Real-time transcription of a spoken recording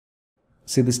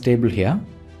See this table here.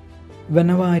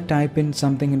 Whenever I type in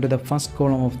something into the first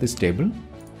column of this table,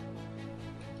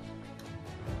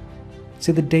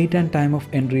 see the date and time of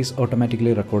entry is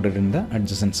automatically recorded in the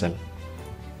adjacent cell.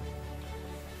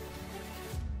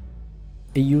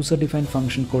 A user-defined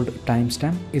function called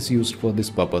timestamp is used for this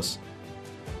purpose.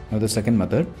 Now the second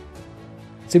method,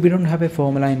 see we don't have a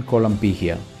formula in column P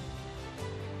here.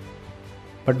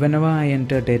 But whenever I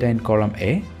enter data in column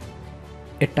A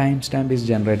timestamp is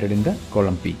generated in the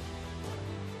column P.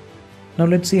 Now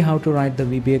let's see how to write the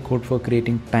VBA code for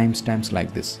creating timestamps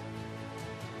like this.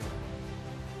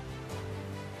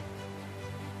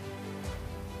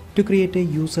 To create a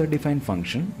user-defined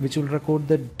function which will record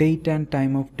the date and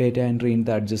time of data entry in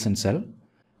the adjacent cell,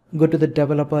 go to the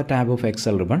Developer tab of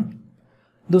Excel ribbon.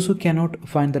 Those who cannot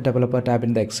find the Developer tab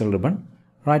in the Excel ribbon,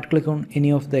 right-click on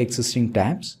any of the existing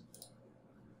tabs,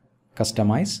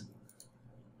 Customize.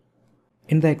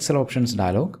 In the Excel Options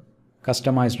dialog,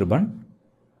 Customize ribbon.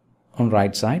 On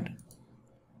right side,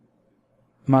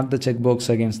 mark the checkbox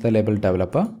against the label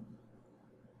Developer.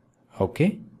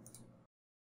 OK.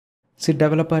 See,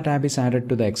 Developer tab is added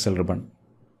to the Excel ribbon.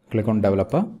 Click on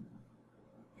Developer,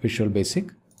 Visual Basic,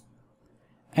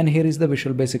 and here is the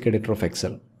Visual Basic editor of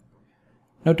Excel.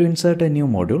 Now to insert a new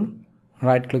module,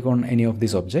 right-click on any of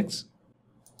these objects,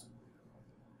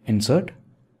 Insert,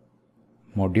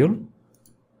 Module.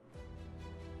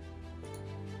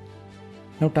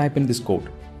 Now type in this code.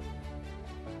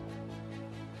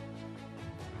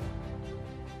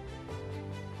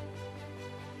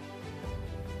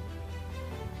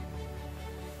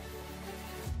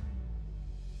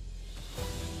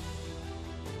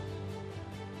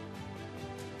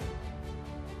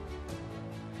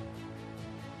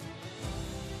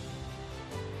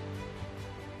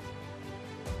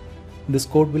 This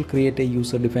code will create a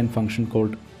user-defined function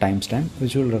called timestamp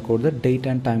which will record the date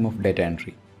and time of data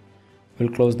entry.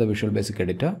 We'll close the Visual Basic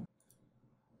editor.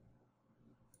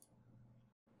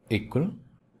 Equal,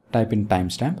 type in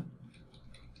timestamp.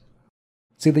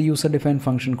 See, the user-defined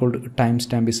function called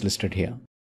timestamp is listed here.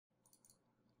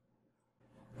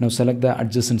 Now select the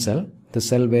adjacent cell, the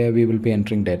cell where we will be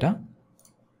entering data.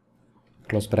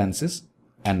 Close parenthesis,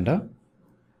 enter.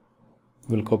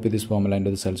 We'll copy this formula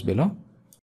into the cells below.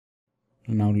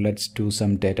 Now let's do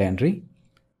some data entry.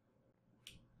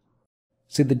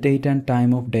 See, the date and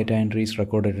time of data entry is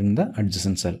recorded in the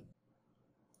adjacent cell.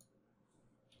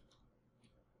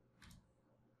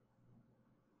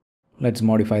 Let's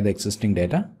modify the existing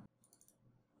data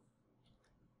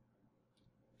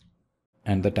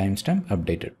and the timestamp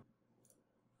updated.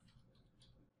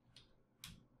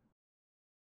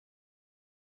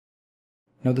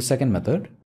 Now the second method.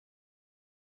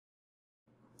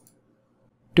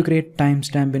 To create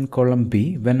timestamp in column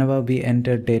B, whenever we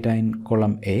enter data in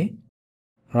column A,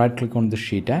 right-click on the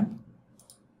Sheet tab,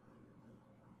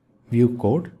 View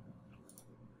Code.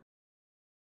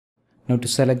 Now to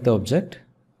select the object,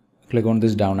 click on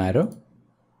this down arrow,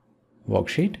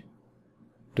 Worksheet.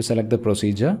 To select the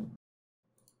procedure,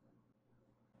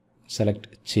 select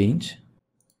Change.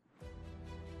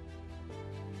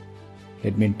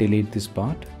 Let me delete this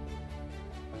part.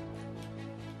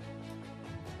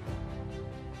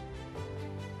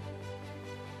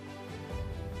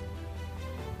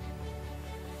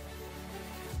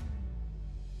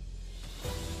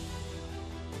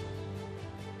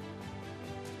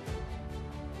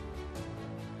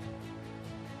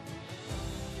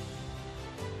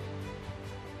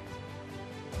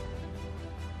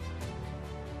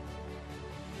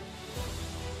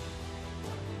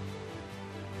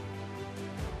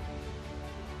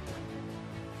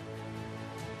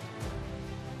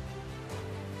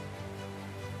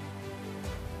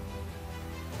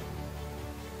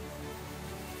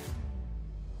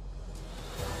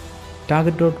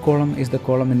 Target.Column is the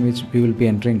column in which we will be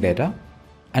entering data,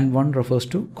 and 1 refers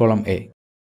to column A.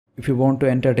 If you want to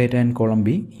enter data in column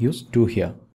B, use 2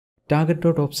 here.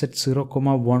 Target.Offset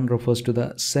 0,1 refers to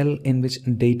the cell in which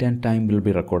date and time will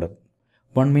be recorded.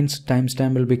 1 means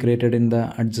timestamp will be created in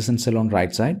the adjacent cell on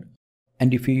right side,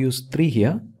 and if you use 3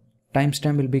 here,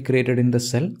 timestamp will be created in the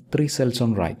cell 3 cells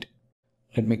on right.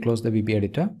 Let me close the VB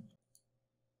editor.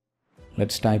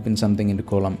 Let's type in something into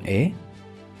column A.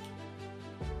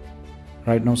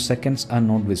 Right now seconds are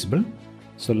not visible,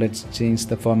 so let's change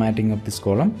the formatting of this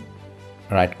column.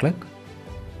 Right click,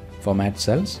 Format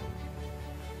Cells,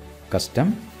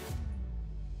 Custom.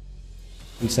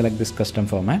 We'll select this custom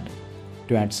format.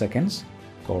 To add seconds,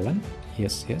 colon,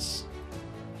 yes,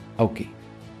 OK.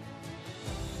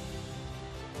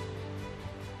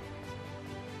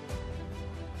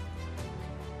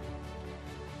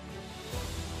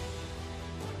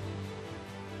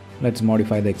 Let's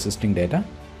modify the existing data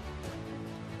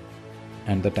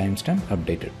and the timestamp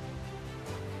updated.